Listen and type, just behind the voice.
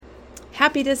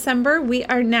Happy December. We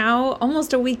are now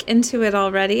almost a week into it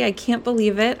already. I can't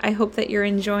believe it. I hope that you're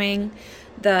enjoying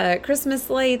the Christmas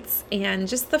lights and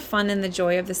just the fun and the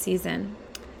joy of the season.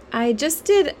 I just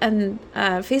did a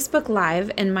Facebook Live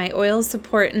in my oil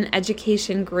support and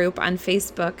education group on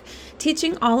Facebook,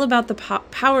 teaching all about the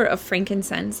power of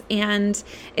frankincense. And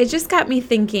it just got me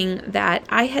thinking that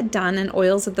I had done an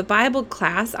Oils of the Bible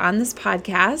class on this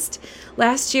podcast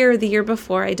last year or the year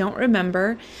before, I don't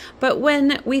remember. But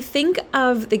when we think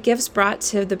of the gifts brought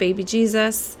to the baby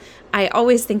Jesus, I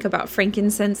always think about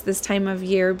frankincense this time of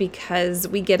year because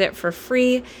we get it for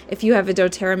free. If you have a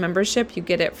doTERRA membership, you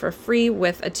get it for free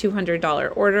with a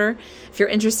 $200 order. If you're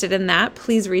interested in that,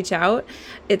 please reach out.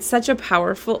 It's such a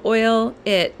powerful oil.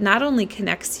 It not only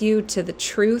connects you to the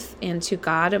truth and to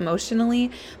God emotionally,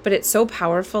 but it's so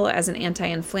powerful as an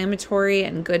anti-inflammatory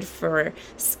and good for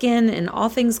skin and all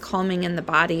things calming in the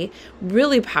body.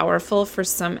 Really powerful for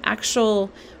some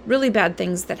actual really bad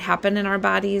things that happen in our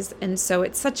bodies. And so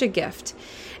it's such a gift.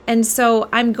 And so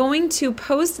I'm going to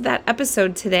post that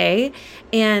episode today.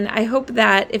 And I hope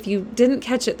that if you didn't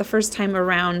catch it the first time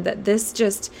around, that this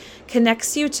just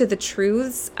connects you to the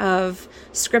truths of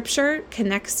Scripture,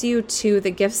 connects you to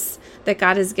the gifts that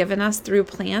God has given us through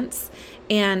plants.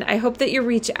 And I hope that you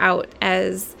reach out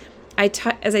as I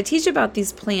teach about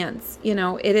these plants. You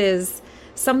know, it is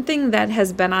something that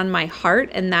has been on my heart,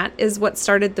 and that is what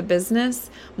started the business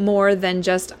more than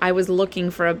just I was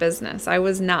looking for a business. I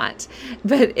was not.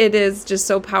 But it is just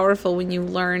so powerful when you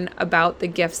learn about the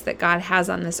gifts that God has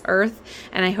on this earth.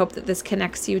 And I hope that this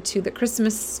connects you to the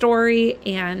Christmas story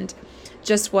and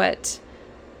just what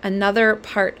another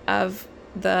part of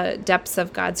the depths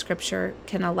of God's Scripture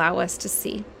can allow us to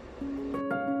see.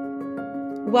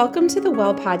 Welcome to the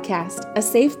Well Podcast, a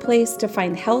safe place to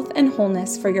find health and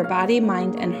wholeness for your body,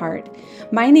 mind, and heart.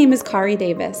 My name is Kari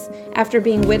Davis. After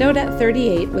being widowed at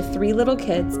 38 with 3 little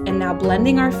kids and now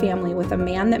blending our family with a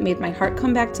man that made my heart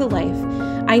come back to life,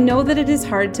 I know that it is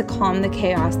hard to calm the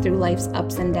chaos through life's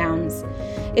ups and downs.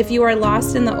 If you are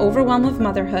lost in the overwhelm of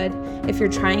motherhood, if you're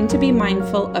trying to be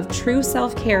mindful of true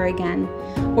self-care again,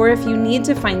 or if you need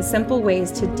to find simple ways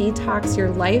to detox your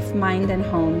life, mind, and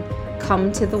home,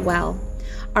 come to the Well.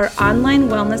 Our online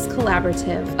wellness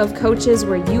collaborative of coaches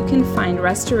where you can find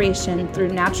restoration through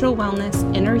natural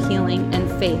wellness, inner healing, and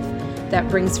faith that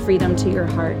brings freedom to your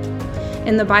heart.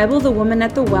 In the Bible, the woman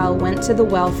at the well went to the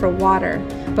well for water,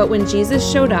 but when Jesus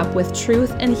showed up with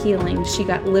truth and healing, she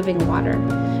got living water.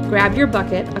 Grab your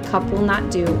bucket, a cup will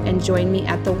not do, and join me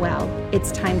at the well.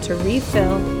 It's time to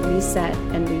refill, reset,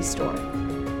 and restore.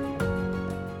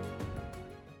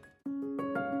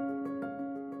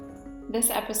 This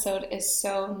episode is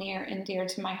so near and dear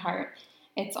to my heart.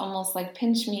 It's almost like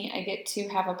pinch me. I get to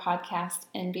have a podcast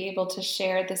and be able to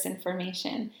share this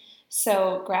information.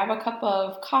 So grab a cup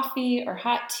of coffee or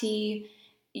hot tea.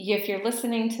 If you're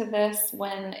listening to this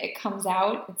when it comes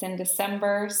out, it's in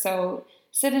December. So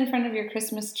sit in front of your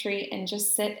Christmas tree and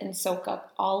just sit and soak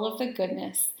up all of the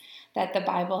goodness that the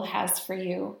Bible has for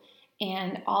you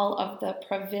and all of the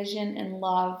provision and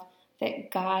love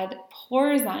that God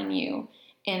pours on you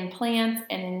in plants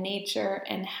and in nature,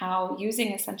 and how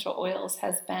using essential oils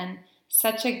has been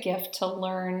such a gift to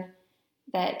learn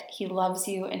that He loves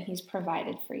you and He's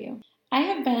provided for you. I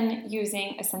have been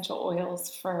using essential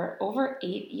oils for over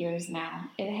 8 years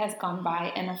now. It has gone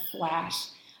by in a flash,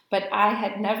 but I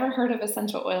had never heard of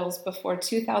essential oils before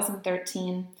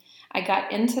 2013. I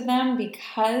got into them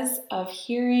because of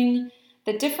hearing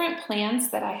the different plants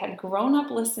that I had grown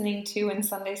up listening to in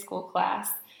Sunday school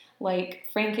class, like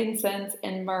frankincense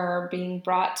and myrrh being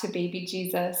brought to baby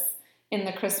Jesus in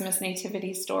the Christmas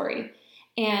nativity story.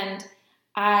 And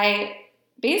I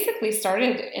basically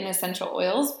started in essential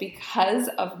oils because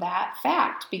of that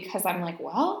fact, because I'm like,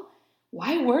 well,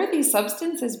 why were these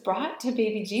substances brought to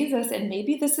baby Jesus? And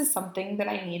maybe this is something that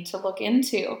I need to look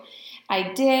into.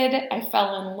 I did. I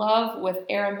fell in love with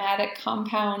aromatic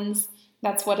compounds.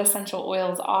 That's what essential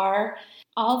oils are.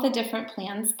 All the different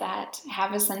plants that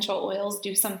have essential oils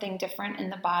do something different in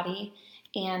the body,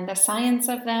 and the science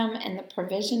of them and the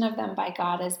provision of them by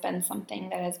God has been something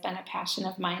that has been a passion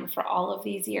of mine for all of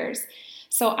these years.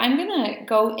 So I'm going to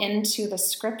go into the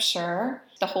Scripture,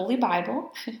 the Holy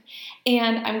Bible,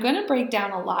 and I'm going to break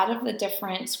down a lot of the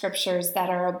different scriptures that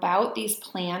are about these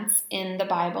plants in the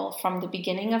Bible from the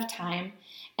beginning of time,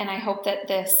 and I hope that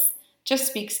this just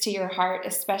speaks to your heart,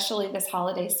 especially this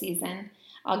holiday season.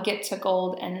 I'll get to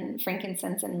gold and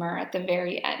frankincense and myrrh at the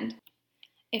very end.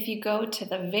 If you go to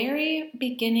the very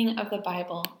beginning of the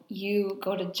Bible, you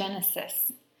go to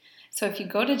Genesis. So if you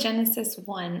go to Genesis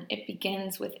 1, it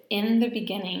begins with in the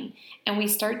beginning, and we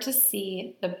start to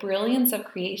see the brilliance of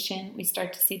creation. We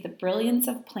start to see the brilliance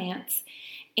of plants.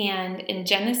 And in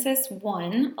Genesis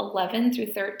 1, 11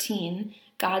 through 13,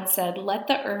 God said, "Let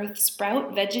the earth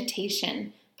sprout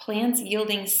vegetation, plants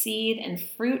yielding seed, and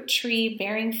fruit tree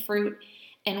bearing fruit,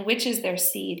 and which is their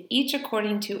seed, each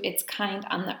according to its kind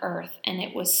on the earth." And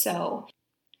it was so.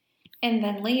 And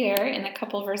then later, in a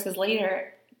couple verses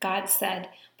later, God said,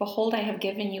 "Behold, I have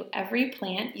given you every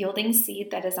plant yielding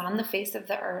seed that is on the face of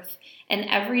the earth, and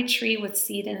every tree with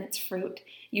seed in its fruit.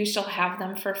 You shall have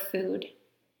them for food."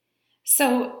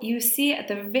 So you see at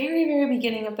the very, very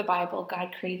beginning of the Bible,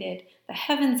 God created the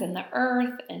heavens and the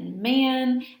earth and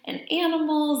man and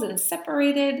animals and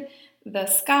separated the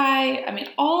sky. I mean,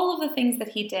 all of the things that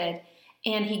he did.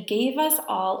 And he gave us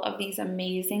all of these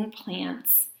amazing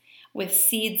plants with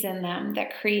seeds in them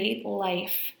that create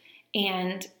life,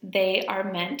 and they are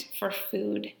meant for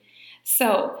food.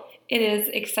 So it is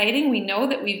exciting. We know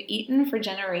that we've eaten for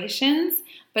generations,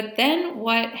 but then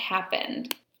what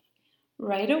happened?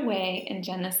 Right away in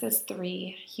Genesis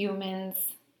 3,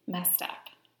 humans messed up,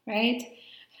 right?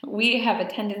 We have a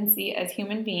tendency as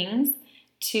human beings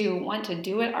to want to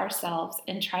do it ourselves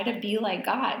and try to be like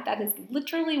God. That is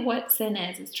literally what sin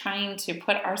is trying to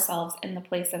put ourselves in the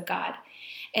place of God.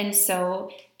 And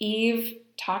so Eve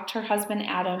talked her husband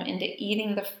Adam into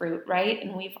eating the fruit, right?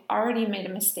 And we've already made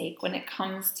a mistake when it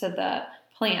comes to the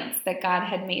plants that God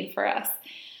had made for us.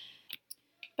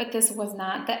 But this was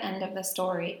not the end of the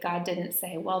story. God didn't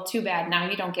say, "Well, too bad, now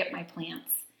you don't get my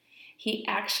plants." He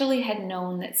actually had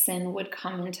known that sin would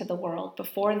come into the world.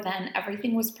 Before then,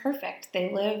 everything was perfect. They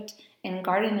lived in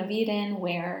Garden of Eden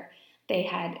where they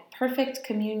had perfect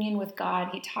communion with God.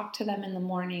 He talked to them in the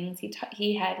mornings.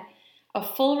 He had a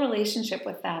full relationship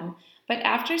with them. But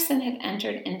after sin had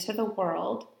entered into the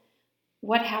world,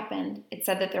 what happened? It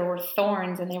said that there were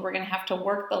thorns and they were going to have to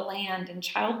work the land and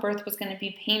childbirth was going to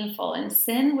be painful and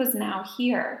sin was now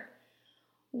here.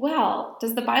 Well,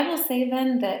 does the Bible say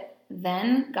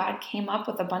then God came up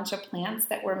with a bunch of plants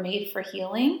that were made for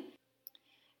healing?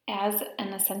 As an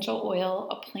essential oil,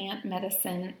 a plant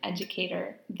medicine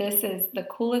educator, this is the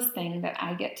coolest thing that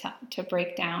I get to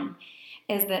break down,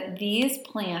 is that these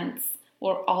plants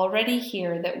were already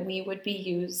here that we would be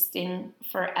using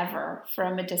forever for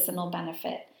a medicinal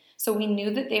benefit. So we knew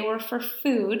that they were for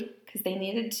food because they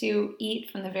needed to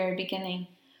eat from the very beginning.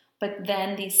 But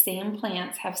then these same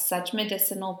plants have such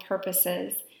medicinal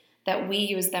purposes that we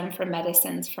use them for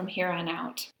medicines from here on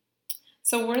out.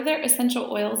 So were there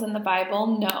essential oils in the Bible?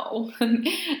 No.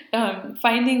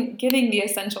 Getting the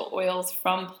essential oils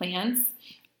from plants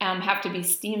have to be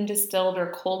steam distilled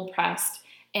or cold pressed,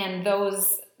 and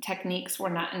those techniques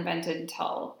were not invented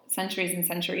until centuries and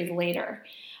centuries later.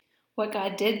 What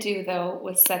God did do, though,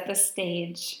 was set the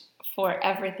stage for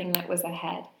everything that was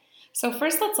ahead. So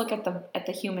first, let's look at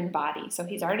the human body. So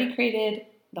he's already created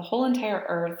the whole entire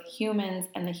earth, humans,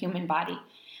 and the human body.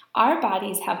 Our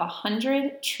bodies have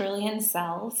 100 trillion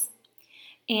cells,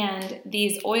 and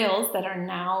these oils that are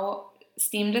now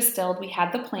steam distilled, we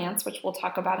had the plants, which we'll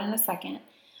talk about in a second,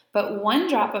 but one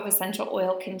drop of essential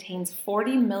oil contains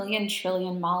 40 million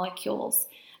trillion molecules.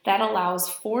 That allows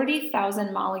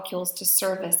 40,000 molecules to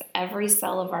service every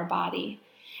cell of our body.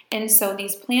 And so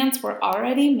these plants were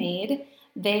already made.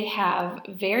 They have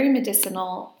very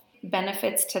medicinal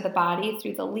benefits to the body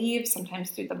through the leaves, sometimes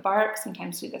through the bark,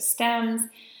 sometimes through the stems,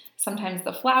 sometimes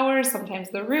the flowers, sometimes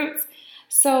the roots.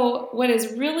 So what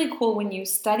is really cool when you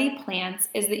study plants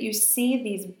is that you see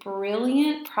these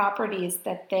brilliant properties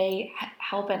that they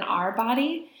help in our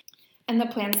body. And the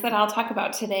plants that I'll talk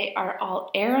about today are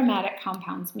all aromatic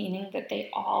compounds, meaning that they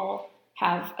all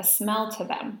have a smell to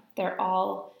them. They're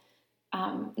all,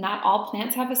 not all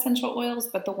plants have essential oils,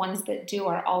 but the ones that do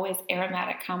are always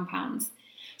aromatic compounds.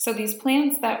 So these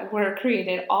plants that were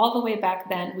created all the way back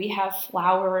then, we have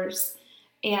flowers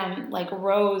and like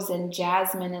rose and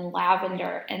jasmine and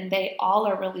lavender, and they all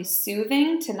are really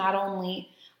soothing to not only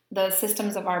the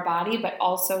systems of our body, but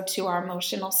also to our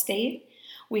emotional state.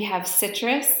 We have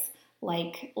citrus,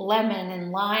 like lemon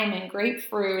and lime and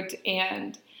grapefruit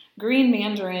and green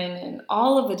mandarin and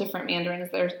all of the different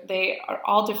mandarins. They are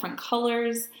all different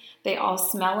colors. They all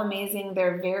smell amazing.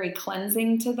 They're very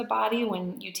cleansing to the body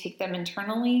when you take them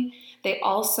internally. They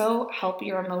also help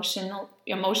your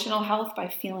emotional health by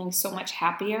feeling so much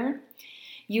happier.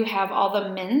 You have all the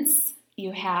mints.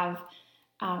 You have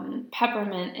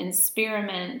peppermint and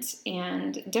spearmint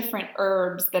and different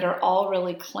herbs that are all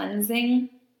really cleansing.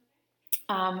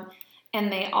 And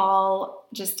they all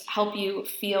just help you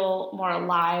feel more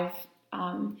alive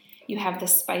You have the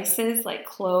spices like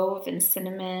clove and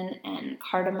cinnamon and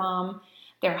cardamom.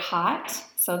 They're hot,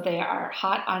 so they are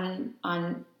hot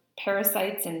on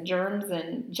parasites and germs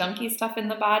and junky stuff in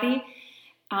the body,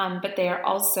 but they are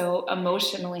also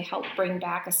emotionally help bring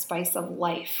back a spice of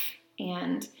life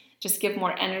and just give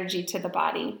more energy to the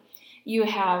body. You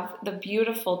have the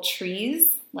beautiful trees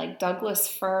like Douglas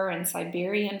fir and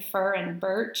Siberian fir and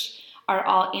birch are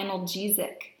all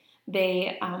analgesic.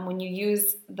 They, when you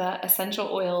use the essential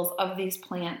oils of these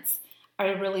plants,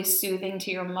 are really soothing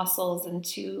to your muscles and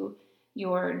to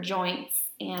your joints,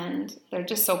 and they're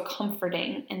just so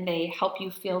comforting, and they help you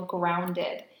feel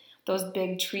grounded. Those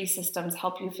big tree systems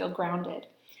help you feel grounded.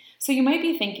 So you might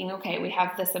be thinking, okay, we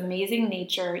have this amazing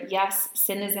nature. Yes,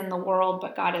 sin is in the world,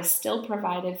 but God has still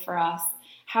provided for us.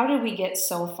 How did we get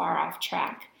so far off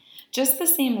track? Just the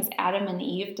same as Adam and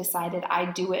Eve decided, I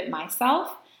do it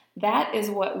myself, that is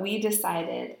what we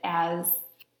decided as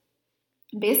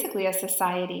basically a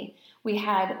society. We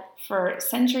had, for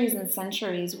centuries and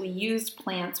centuries, we used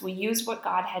plants, we used what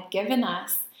God had given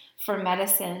us for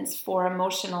medicines, for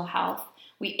emotional health.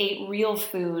 We ate real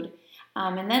food.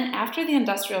 And then after the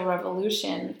Industrial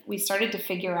Revolution, we started to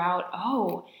figure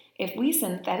out, if we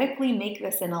synthetically make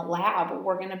this in a lab,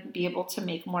 we're going to be able to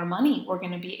make more money. We're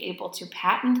going to be able to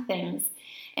patent things.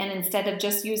 And instead of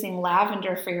just using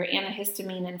lavender for your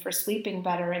antihistamine and for sleeping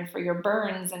better and for your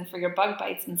burns and for your bug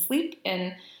bites and sleep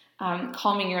and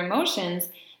calming your emotions,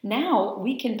 now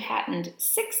we can patent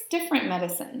 6 different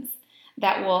medicines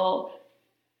that will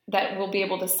be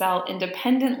able to sell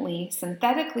independently,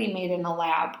 synthetically made in a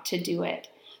lab to do it.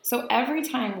 So every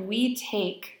time we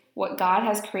take what God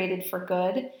has created for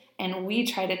good and we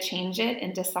try to change it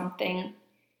into something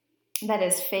that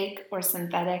is fake or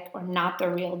synthetic or not the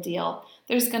real deal,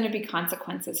 there's going to be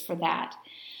consequences for that.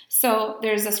 So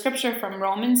there's a scripture from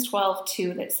Romans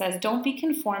 12:2 that says, don't be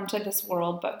conformed to this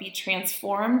world, but be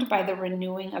transformed by the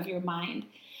renewing of your mind.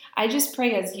 I just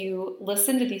pray as you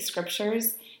listen to these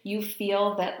scriptures, you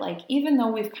feel that even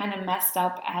though we've kind of messed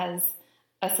up as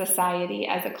a society,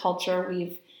 as a culture,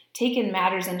 we've taken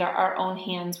matters into our own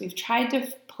hands, we've tried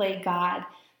to play God,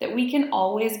 that we can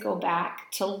always go back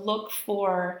to look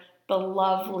for the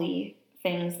lovely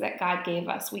things that God gave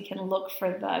us. We can look for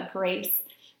the grace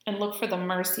and look for the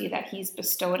mercy that He's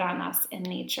bestowed on us in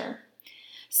nature.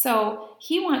 So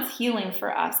He wants healing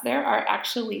for us. There are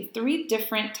actually 3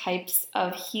 different types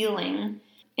of healing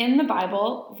in the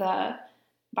Bible. The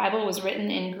Bible was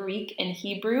written in Greek and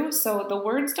Hebrew, so the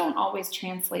words don't always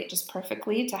translate just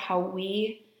perfectly to how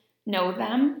we know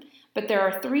them. But there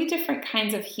are 3 different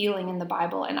kinds of healing in the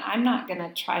Bible, and I'm not going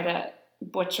to try to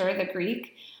butcher the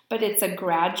Greek, but it's a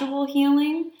gradual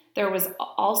healing. There was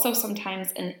also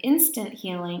sometimes an instant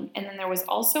healing, and then there was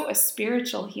also a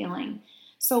spiritual healing.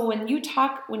 So when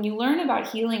you learn about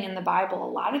healing in the Bible, a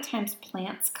lot of times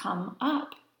plants come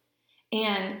up.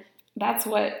 And that's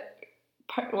what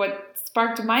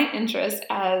sparked my interest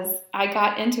as I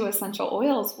got into essential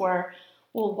oils were,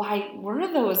 why were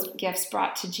those gifts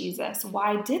brought to Jesus?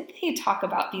 Why did they talk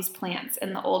about these plants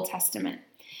in the Old Testament?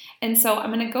 And so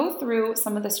I'm going to go through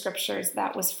some of the scriptures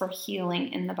that was for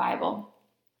healing in the Bible.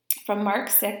 From Mark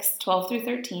 6:12 through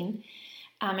 13,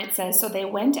 it says, so they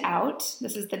went out,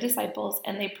 this is the disciples,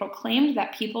 and they proclaimed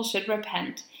that people should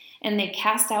repent, and they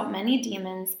cast out many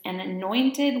demons and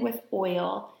anointed with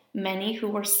oil many who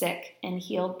were sick and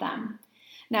healed them.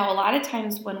 Now, a lot of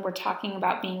times when we're talking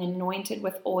about being anointed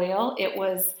with oil, it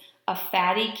was a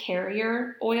fatty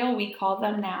carrier oil, we call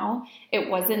them now. It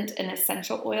wasn't an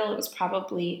essential oil. It was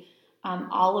probably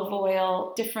olive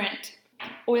oil, different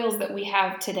oils that we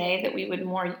have today that we would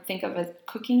more think of as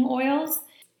cooking oils.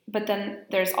 But then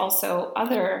there's also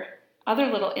other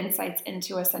little insights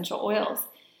into essential oils,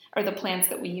 or the plants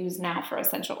that we use now for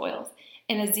essential oils.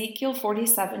 In Ezekiel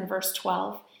 47, verse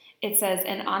 12, it says,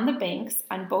 and on the banks,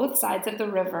 on both sides of the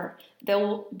river, there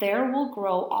will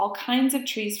grow all kinds of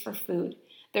trees for food.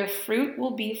 Their fruit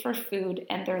will be for food,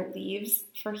 and their leaves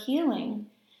for healing.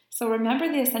 So remember,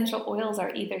 the essential oils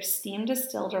are either steam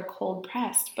distilled or cold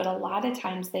pressed, but a lot of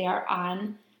times they are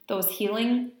on those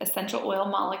healing essential oil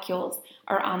molecules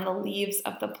are on the leaves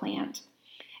of the plant.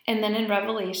 And then in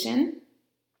Revelation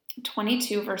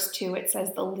 22, verse 2, it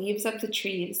says, the leaves of the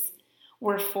trees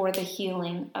were for the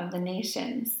healing of the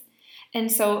nations.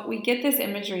 And so we get this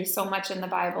imagery so much in the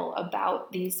Bible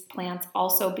about these plants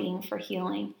also being for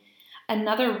healing.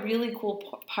 Another really cool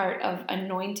part of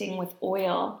anointing with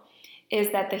oil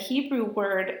is that the Hebrew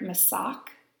word masach,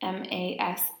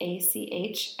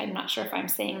 M-A-S-A-C-H, I'm not sure if I'm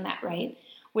saying that right,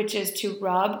 which is to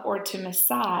rub or to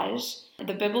massage.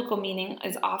 The biblical meaning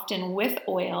is often with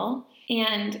oil.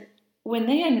 And when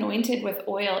they anointed with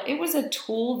oil, it was a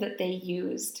tool that they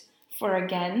used for,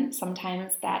 again,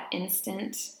 sometimes that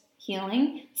instant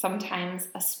healing, sometimes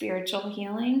a spiritual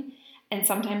healing, and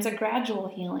sometimes a gradual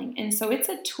healing. And so it's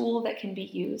a tool that can be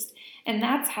used. And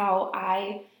that's how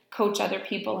I coach other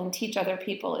people and teach other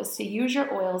people, is to use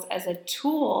your oils as a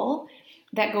tool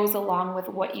that goes along with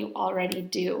what you already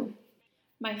do.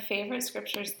 My favorite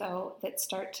scriptures, though, that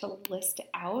start to list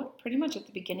out pretty much at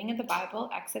the beginning of the Bible,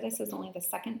 Exodus is only the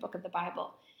second book of the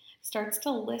Bible, starts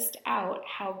to list out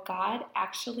how God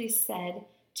actually said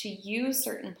to use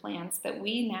certain plants that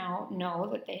we now know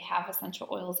that they have essential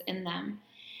oils in them.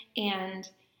 And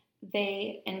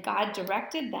God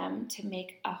directed them to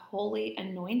make a holy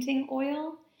anointing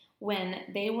oil when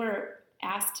they were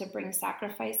asked to bring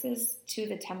sacrifices to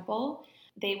the temple.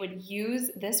 They would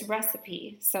use this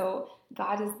recipe. So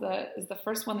God is the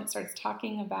first one that starts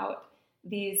talking about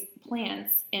these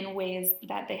plants in ways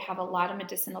that they have a lot of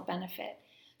medicinal benefit.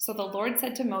 So the Lord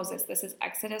said to Moses, this is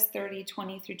Exodus 30,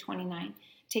 20 through 29,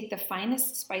 take the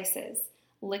finest spices,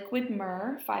 liquid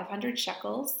myrrh, 500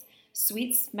 shekels,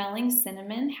 sweet-smelling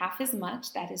cinnamon, half as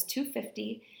much, that is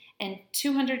 250, and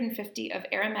 250 of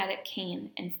aromatic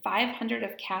cane, and 500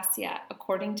 of cassia,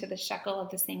 according to the shekel of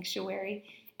the sanctuary,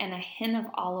 and a hin of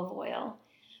olive oil.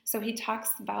 So he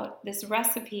talks about this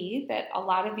recipe that a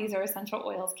lot of these are essential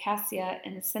oils, cassia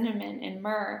and cinnamon and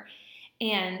myrrh,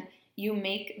 and you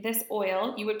make this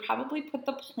oil. You would probably put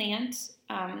the plant,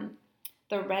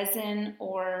 the resin,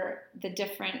 or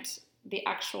the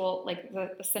actual, like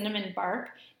the cinnamon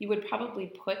bark, you would probably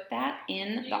put that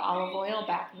in the olive oil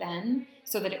back then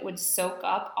so that it would soak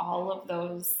up all of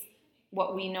those,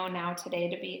 what we know now today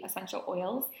to be essential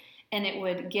oils, and it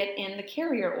would get in the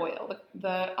carrier oil,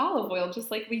 the olive oil, just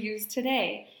like we use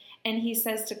today. And he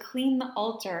says to clean the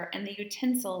altar and the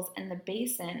utensils and the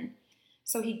basin.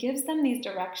 So he gives them these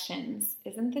directions.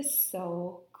 Isn't this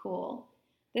so cool?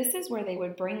 This is where they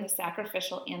would bring the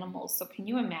sacrificial animals. So can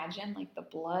you imagine, like, the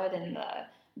blood and the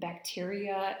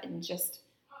bacteria and just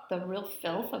the real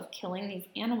filth of killing these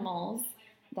animals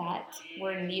that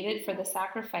were needed for the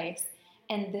sacrifice?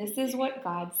 And this is what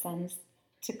God sends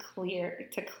to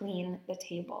clean the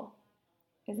table.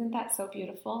 Isn't that so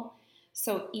beautiful?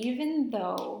 So even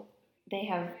though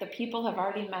the people have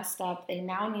already messed up, they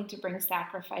now need to bring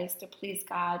sacrifice to please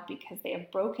God because they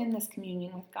have broken this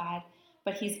communion with God.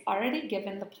 But he's already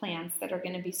given the plants that are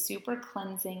going to be super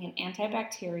cleansing and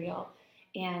antibacterial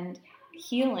and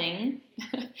healing,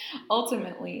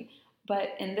 ultimately. But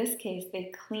in this case,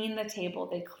 they clean the table,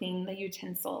 they clean the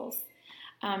utensils.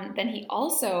 Then he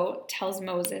also tells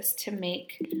Moses to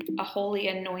make a holy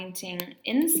anointing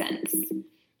incense.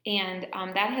 And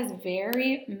that has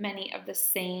very many of the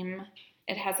same,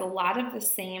 it has a lot of the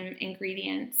same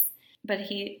ingredients. But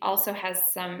he also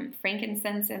has some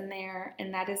frankincense in there,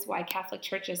 and that is why Catholic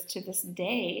churches to this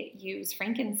day use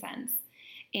frankincense.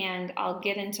 And I'll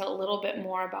get into a little bit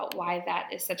more about why that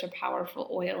is such a powerful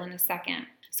oil in a second.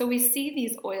 So we see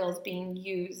these oils being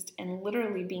used and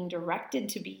literally being directed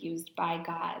to be used by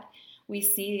God. We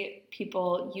see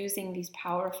people using these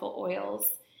powerful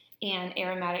oils and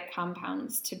aromatic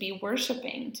compounds to be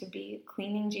worshiping, to be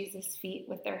cleaning Jesus' feet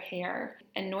with their hair,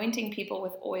 anointing people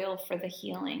with oil for the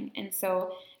healing. And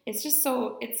so it's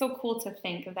so cool to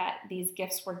think that these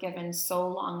gifts were given so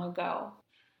long ago.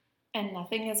 And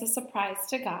nothing is a surprise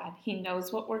to God. He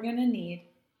knows what we're going to need.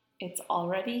 It's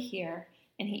already here,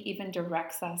 and he even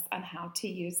directs us on how to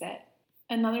use it.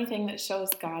 Another thing that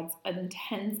shows God's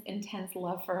intense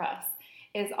love for us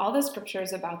is all the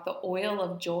scriptures about the oil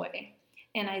of joy.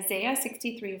 In Isaiah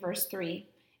 63, verse 3,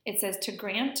 it says, to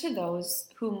grant to those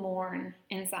who mourn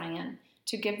in Zion,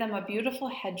 to give them a beautiful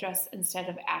headdress instead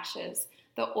of ashes,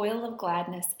 the oil of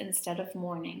gladness instead of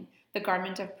mourning, the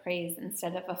garment of praise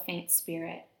instead of a faint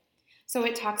spirit. So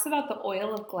it talks about the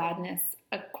oil of gladness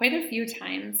quite a few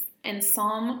times. In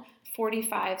Psalm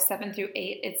 45, 7 through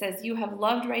 8, it says, you have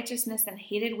loved righteousness and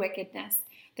hated wickedness.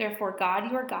 Therefore, God,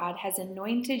 your God, has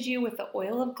anointed you with the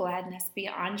oil of gladness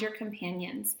beyond your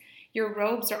companions. Your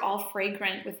robes are all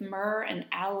fragrant with myrrh and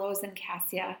aloes and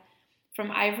cassia.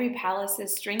 From ivory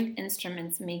palaces, stringed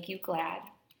instruments make you glad.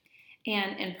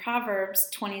 And in Proverbs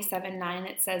 27:9,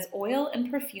 it says, oil and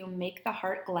perfume make the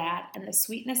heart glad, and the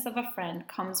sweetness of a friend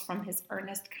comes from his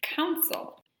earnest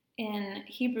counsel. In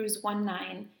Hebrews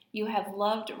 1:9, you have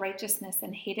loved righteousness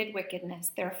and hated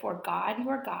wickedness. Therefore, God,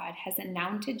 your God, has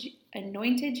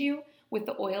anointed you with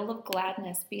the oil of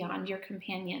gladness beyond your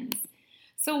companions.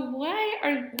 So why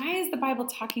is the Bible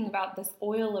talking about this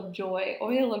oil of joy?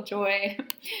 Oil of joy,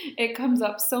 it comes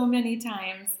up so many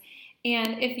times.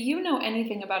 And if you know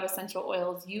anything about essential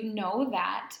oils, you know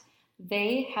that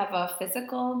they have a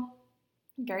physical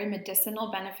very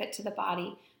medicinal benefit to the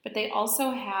body, but they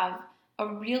also have a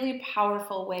really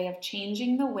powerful way of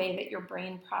changing the way that your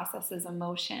brain processes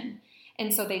emotion.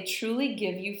 And so they truly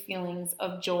give you feelings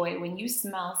of joy when you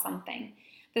smell something.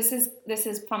 This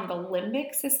is from the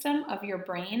limbic system of your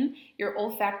brain. Your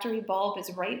olfactory bulb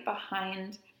is right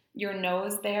behind your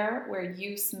nose there where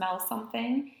you smell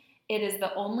something. It is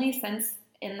the only sense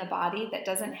in the body that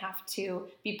doesn't have to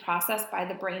be processed by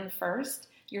the brain first.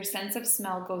 Your sense of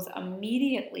smell goes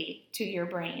immediately to your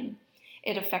brain.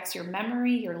 It affects your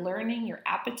memory, your learning, your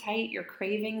appetite, your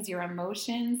cravings, your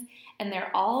emotions, and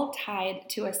they're all tied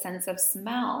to a sense of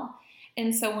smell.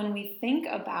 And so when we think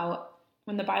about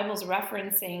when the Bible's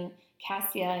referencing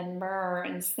cassia and myrrh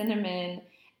and cinnamon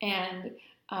and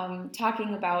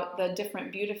talking about the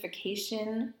different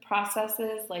beautification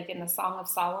processes, like in the Song of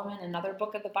Solomon, another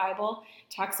book of the Bible,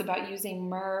 talks about using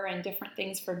myrrh and different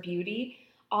things for beauty.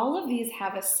 All of these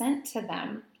have a scent to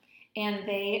them, and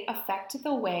they affect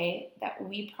the way that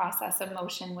we process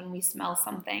emotion when we smell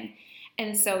something.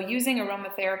 And so using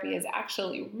aromatherapy is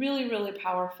actually really, really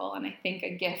powerful, and I think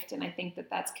a gift, and I think that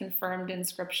that's confirmed in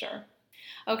Scripture.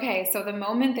 Okay, so the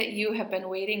moment that you have been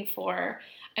waiting for,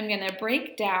 I'm going to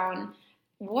break down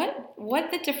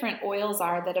what the different oils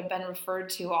are that have been referred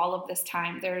to all of this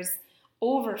time. There's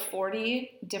over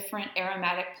 40 different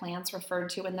aromatic plants referred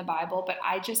to in the Bible, but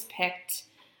I just picked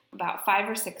about 5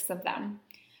 or 6 of them.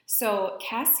 So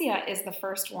cassia is the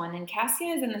first one, and cassia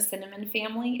is in the cinnamon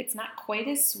family. It's not quite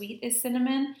as sweet as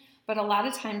cinnamon, but a lot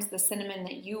of times the cinnamon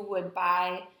that you would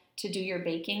buy to do your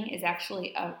baking is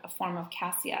actually a form of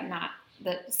cassia, not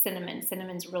the cinnamon.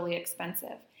 Cinnamon's really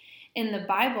expensive. In the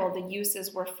Bible, the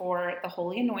uses were for the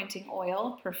holy anointing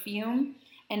oil, perfume,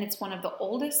 and it's one of the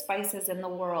oldest spices in the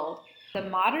world. The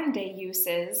modern day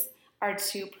uses are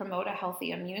to promote a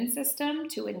healthy immune system,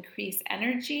 to increase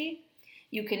energy.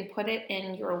 You can put it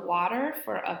in your water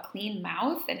for a clean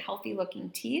mouth and healthy looking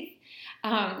teeth.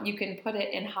 You can put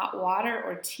it in hot water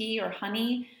or tea or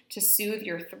honey to soothe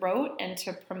your throat and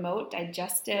to promote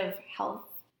digestive health,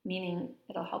 meaning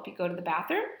it'll help you go to the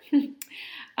bathroom.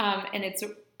 And it's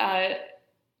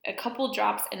a couple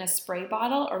drops in a spray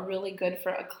bottle are really good for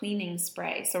a cleaning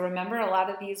spray. So remember, a lot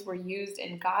of these were used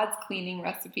in God's cleaning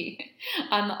recipe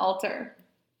on the altar.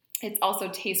 It also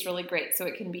tastes really great, so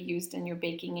it can be used in your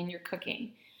baking and your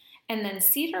cooking. And then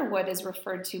cedar wood is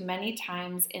referred to many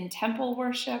times in temple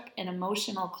worship, in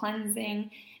emotional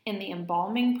cleansing, in the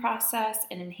embalming process,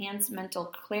 in enhanced mental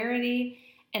clarity,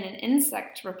 and an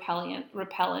insect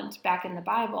repellent back in the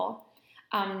Bible.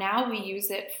 Now we use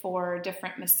it for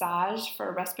different massage,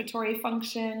 for respiratory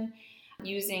function,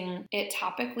 using it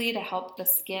topically to help the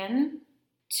skin,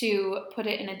 to put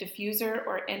it in a diffuser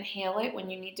or inhale it when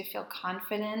you need to feel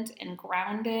confident and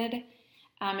grounded.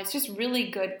 It's just really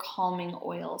good calming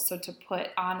oil, so to put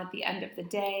on at the end of the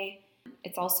day.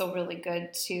 It's also really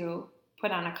good to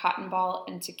put on a cotton ball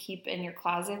and to keep in your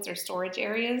closets or storage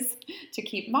areas to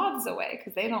keep moths away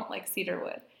because they don't like cedar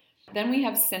wood. Then we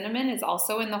have cinnamon is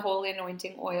also in the holy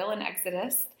anointing oil in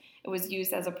Exodus. It was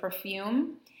used as a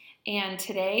perfume. And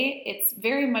today it's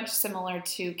very much similar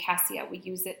to cassia. We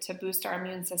use it to boost our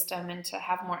immune system and to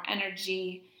have more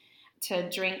energy, to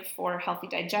drink for healthy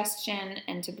digestion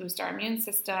and to boost our immune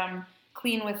system,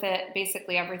 clean with it,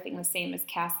 basically everything the same as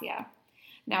cassia.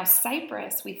 Now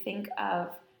cypress, we think of,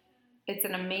 it's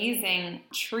an amazing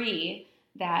tree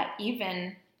that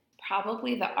even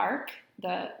probably the ark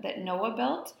that Noah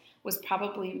built was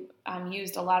probably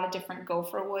used a lot of different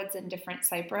gopher woods and different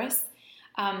cypress.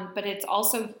 But it's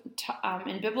also,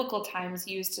 in biblical times,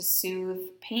 used to soothe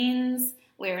pains,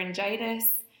 laryngitis,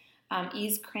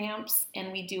 ease cramps,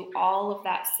 and we do all of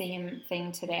that same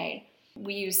thing today.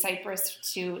 We use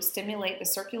cypress to stimulate the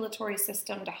circulatory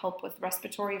system to help with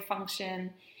respiratory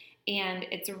function, and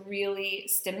it's really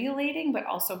stimulating but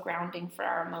also grounding for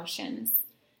our emotions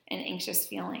and anxious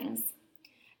feelings.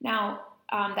 Now,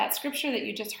 that scripture that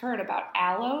you just heard about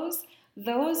aloes,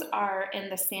 those are in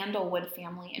the sandalwood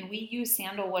family, and we use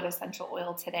sandalwood essential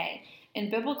oil today. In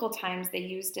biblical times, they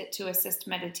used it to assist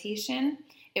meditation.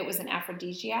 It was an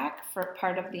aphrodisiac for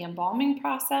part of the embalming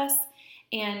process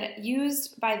and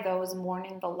used by those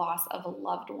mourning the loss of a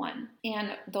loved one.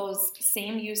 And those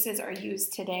same uses are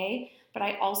used today, but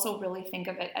I also really think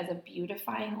of it as a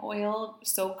beautifying oil,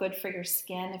 so good for your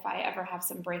skin if I ever have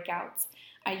some breakouts.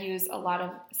 I use a lot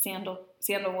of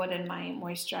sandalwood in my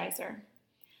moisturizer.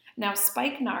 Now,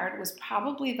 spikenard was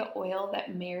probably the oil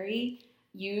that Mary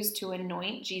used to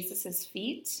anoint Jesus'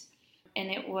 feet, and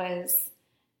it was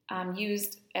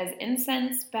used as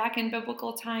incense back in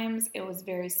biblical times. It was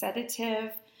very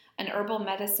sedative, an herbal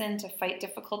medicine to fight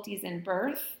difficulties in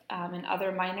birth and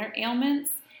other minor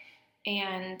ailments.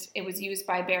 and it was used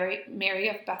by Mary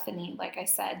of Bethany, like I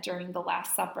said, during the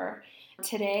Last Supper.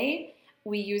 Today,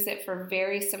 we use it for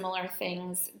very similar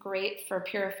things, great for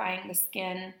purifying the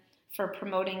skin, for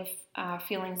promoting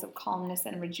feelings of calmness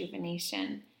and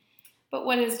rejuvenation. But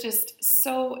what is just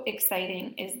so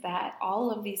exciting is that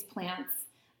all of these plants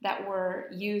that were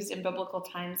used in biblical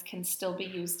times can still be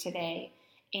used today.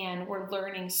 And we're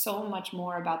learning so much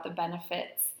more about the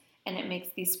benefits, and it makes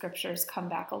these scriptures come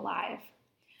back alive.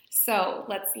 So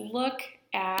let's look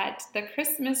at the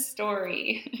Christmas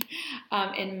story.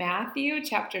 In Matthew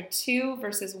chapter 2,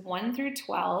 verses 1 through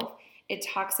 12, it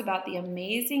talks about the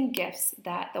amazing gifts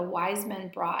that the wise men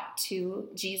brought to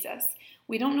Jesus.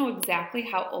 We don't know exactly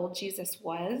how old Jesus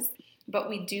was, but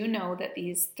we do know that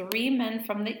these three men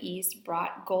from the east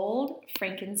brought gold,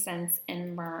 frankincense,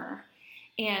 and myrrh.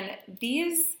 And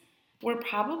these were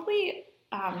probably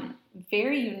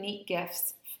very unique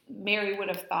gifts, Mary would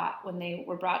have thought, when they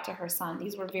were brought to her son.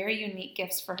 These were very unique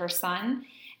gifts for her son,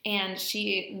 and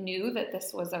she knew that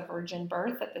this was a virgin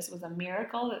birth, that this was a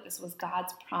miracle, that this was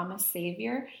God's promised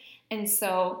Savior. And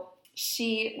so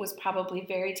she was probably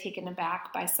very taken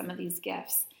aback by some of these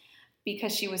gifts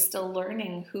because she was still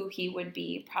learning who he would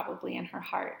be, probably in her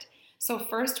heart. So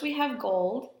first we have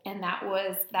gold, and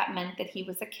that meant that he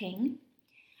was a king.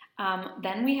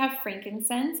 Then we have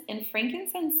frankincense, and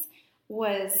frankincense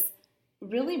was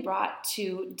really brought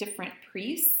to different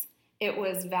priests. It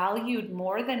was valued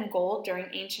more than gold during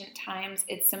ancient times.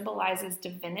 It symbolizes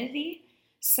divinity.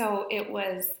 So it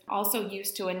was also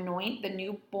used to anoint the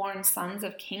newborn sons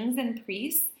of kings and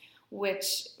priests,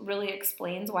 which really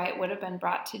explains why it would have been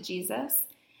brought to Jesus.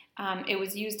 It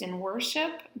was used in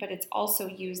worship, but it's also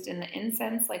used in the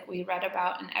incense, like we read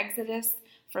about in Exodus,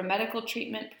 for medical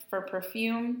treatment, for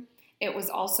perfume. It was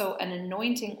also an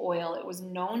anointing oil. It was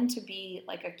known to be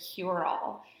like a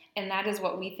cure-all, and that is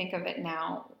what we think of it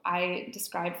now. I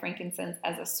describe frankincense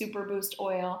as a super boost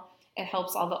oil. It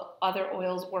helps all the other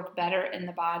oils work better in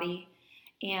the body,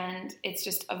 and it's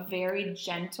just a very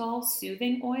gentle,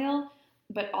 soothing oil,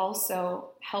 but also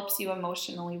helps you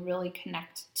emotionally really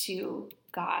connect to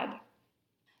God.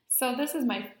 So this is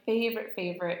my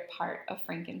favorite part of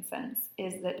frankincense,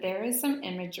 is that there is some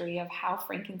imagery of how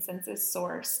frankincense is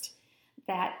sourced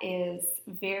that is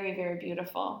very, very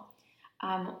beautiful.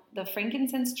 The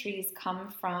frankincense trees come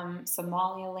from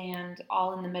Somaliland,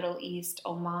 all in the Middle East,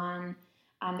 Oman.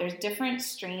 There's different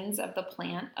strains of the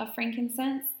plant of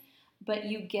frankincense, but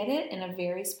you get it in a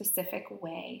very specific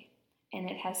way, and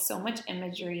it has so much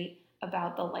imagery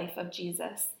about the life of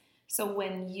Jesus. So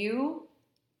when you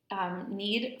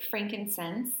need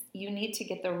frankincense, you need to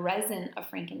get the resin of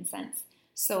frankincense.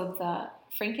 So the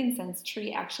frankincense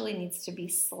tree actually needs to be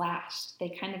slashed. They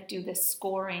kind of do this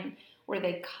scoring where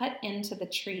they cut into the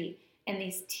tree, and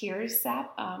these tears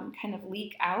sap kind of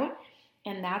leak out,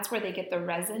 and that's where they get the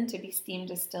resin to be steam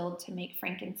distilled to make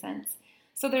frankincense.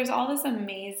 So there's all this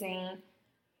amazing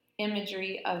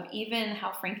imagery of even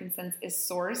how frankincense is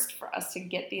sourced for us to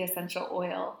get the essential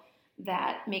oil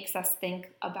that makes us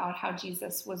think about how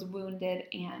Jesus was wounded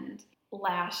and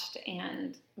lashed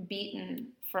and beaten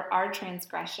for our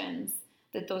transgressions,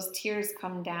 that those tears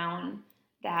come down,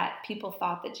 that people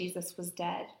thought that Jesus was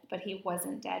dead, but he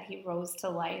wasn't dead. He rose to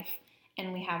life,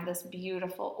 and we have this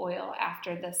beautiful oil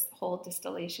after this whole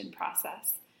distillation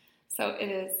process. So it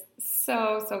is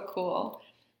so cool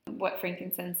what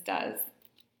frankincense does.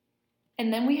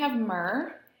 And then we have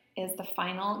myrrh, is the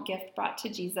final gift brought to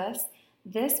Jesus.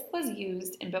 This was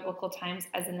used in biblical times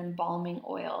as an embalming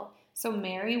oil. So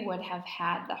Mary would have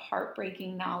had the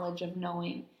heartbreaking knowledge of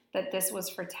knowing that this was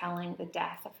foretelling the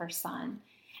death of her son.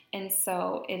 And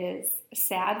so it is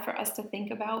sad for us to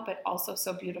think about, but also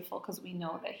so beautiful because we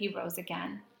know that he rose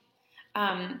again.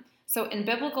 So in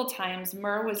biblical times,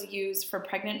 myrrh was used for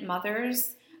pregnant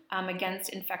mothers against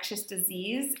infectious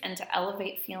disease and to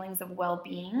elevate feelings of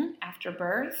well-being after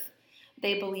birth.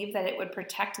 They believed that it would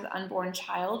protect the unborn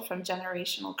child from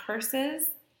generational curses.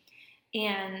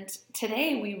 And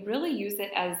today we really use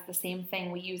it as the same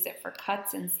thing. We use it for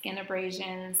cuts and skin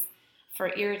abrasions, for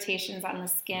irritations on the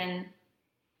skin.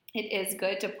 It is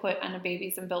good to put on a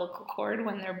baby's umbilical cord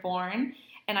when they're born.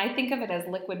 And I think of it as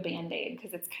liquid Band-Aid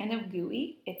because it's kind of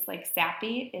gooey. It's like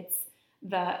sappy. It's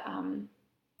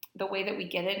the way that we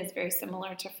get it is very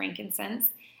similar to frankincense.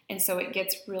 And so it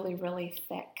gets really, really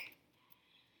thick.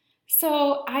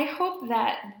 So I hope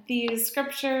that these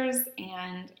scriptures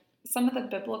and some of the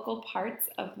biblical parts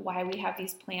of why we have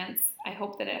these plants, I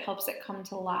hope that it helps it come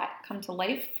to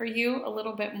life for you a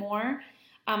little bit more.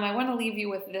 I want to leave you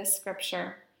with this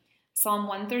scripture. Psalm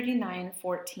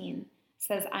 139:14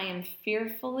 says, "I am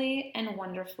fearfully and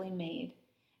wonderfully made.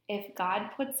 if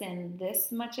God puts in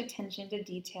this much attention to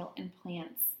detail in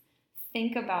plants,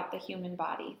 think about the human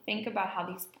body. Think about how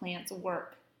these plants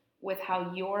work with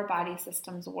how your body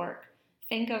systems work.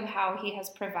 Think of how He has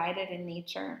provided in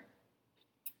nature.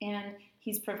 And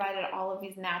He's provided all of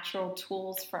these natural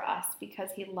tools for us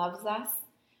because He loves us,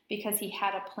 because He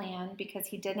had a plan, because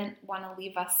He didn't want to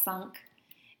leave us sunk,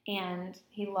 and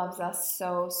He loves us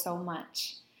so, so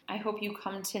much. I hope you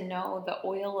come to know the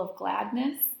oil of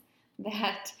gladness,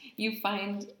 that you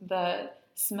find the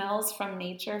smells from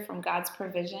nature, from God's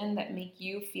provision, that make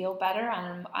you feel better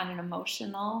on an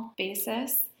emotional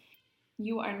basis.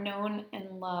 You are known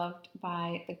and loved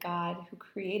by the God who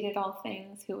created all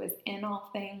things, who is in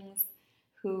all things,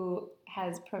 who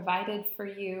has provided for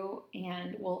you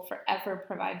and will forever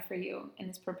provide for you,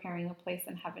 and is preparing a place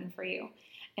in heaven for you.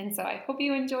 And so I hope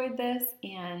you enjoyed this,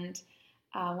 and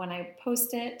when I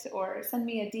post it, or send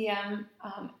me a DM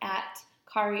at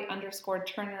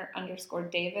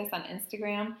Kari_Turner_Davis on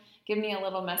Instagram, give me a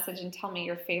little message and tell me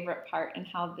your favorite part and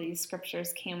how these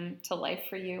scriptures came to life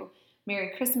for you.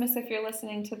 Merry Christmas if you're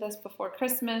listening to this before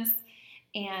Christmas.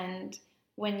 And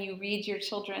when you read your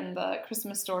children the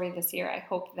Christmas story this year, I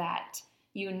hope that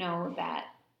you know that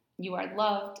you are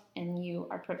loved and you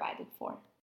are provided for.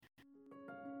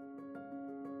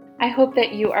 I hope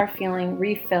that you are feeling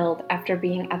refilled after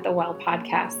being at the Well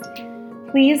podcast.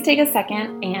 Please take a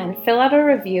second and fill out a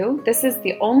review. This is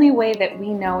the only way that we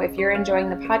know if you're enjoying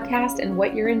the podcast and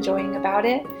what you're enjoying about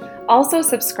it. Also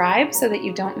subscribe so that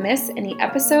you don't miss any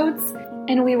episodes.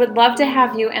 And we would love to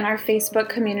have you in our Facebook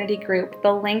community group.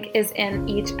 The link is in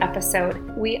each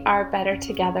episode. We are better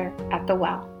together at the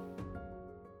Well.